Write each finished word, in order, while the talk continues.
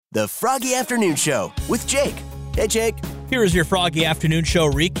The Froggy Afternoon Show with Jake. Hey, Jake. Here is your Froggy Afternoon Show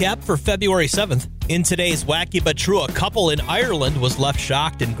recap for February 7th. In today's Wacky But True, a couple in Ireland was left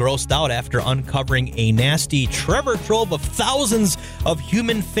shocked and grossed out after uncovering a nasty treasure trove of thousands of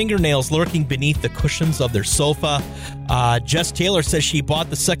human fingernails lurking beneath the cushions of their sofa. Jess Taylor says she bought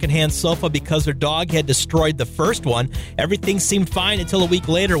the secondhand sofa because her dog had destroyed the first one. Everything seemed fine until a week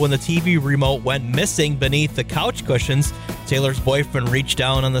later when the TV remote went missing beneath the couch cushions. Taylor's boyfriend reached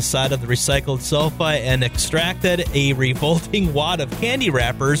down on the side of the recycled sofa and extracted a revolting wad of candy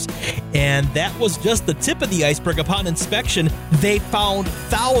wrappers, and that was just the tip of the iceberg. Upon inspection, they found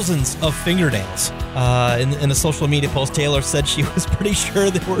thousands of fingernails. In a social media post, Taylor said she was pretty sure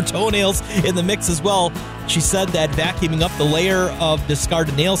there were toenails in the mix as well. She said that vacuuming up the layer of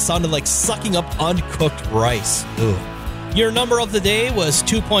discarded nails sounded like sucking up uncooked rice. Ugh. Your number of the day was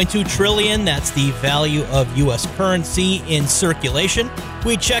 2.2 trillion. That's the value of U.S. currency in circulation.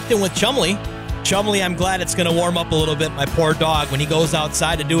 We checked in with Chumley. Chumley, I'm glad it's going to warm up a little bit. My poor dog, when he goes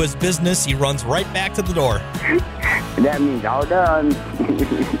outside to do his business, he runs right back to the door. That means all done.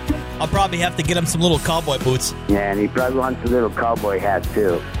 I'll probably have to get him some little cowboy boots. Yeah, and he probably wants a little cowboy hat,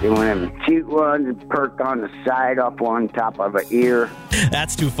 too. They want him cute ones perked on the side up on top of an ear.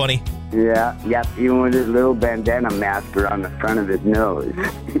 That's too funny. Yeah, yep, even with his little bandana masker on the front of his nose.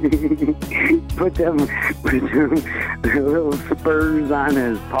 Put them little spurs on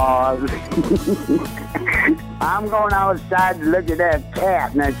his paws. I'm going outside to look at that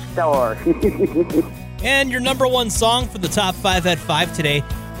cat next door. And your number one song for the top 5 at 5 today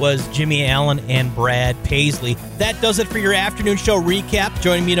was Jimmy Allen and Brad Paisley. That does it for your afternoon show recap.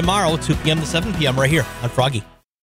 Join me tomorrow, 2 p.m. to 7 p.m. right here on Froggy.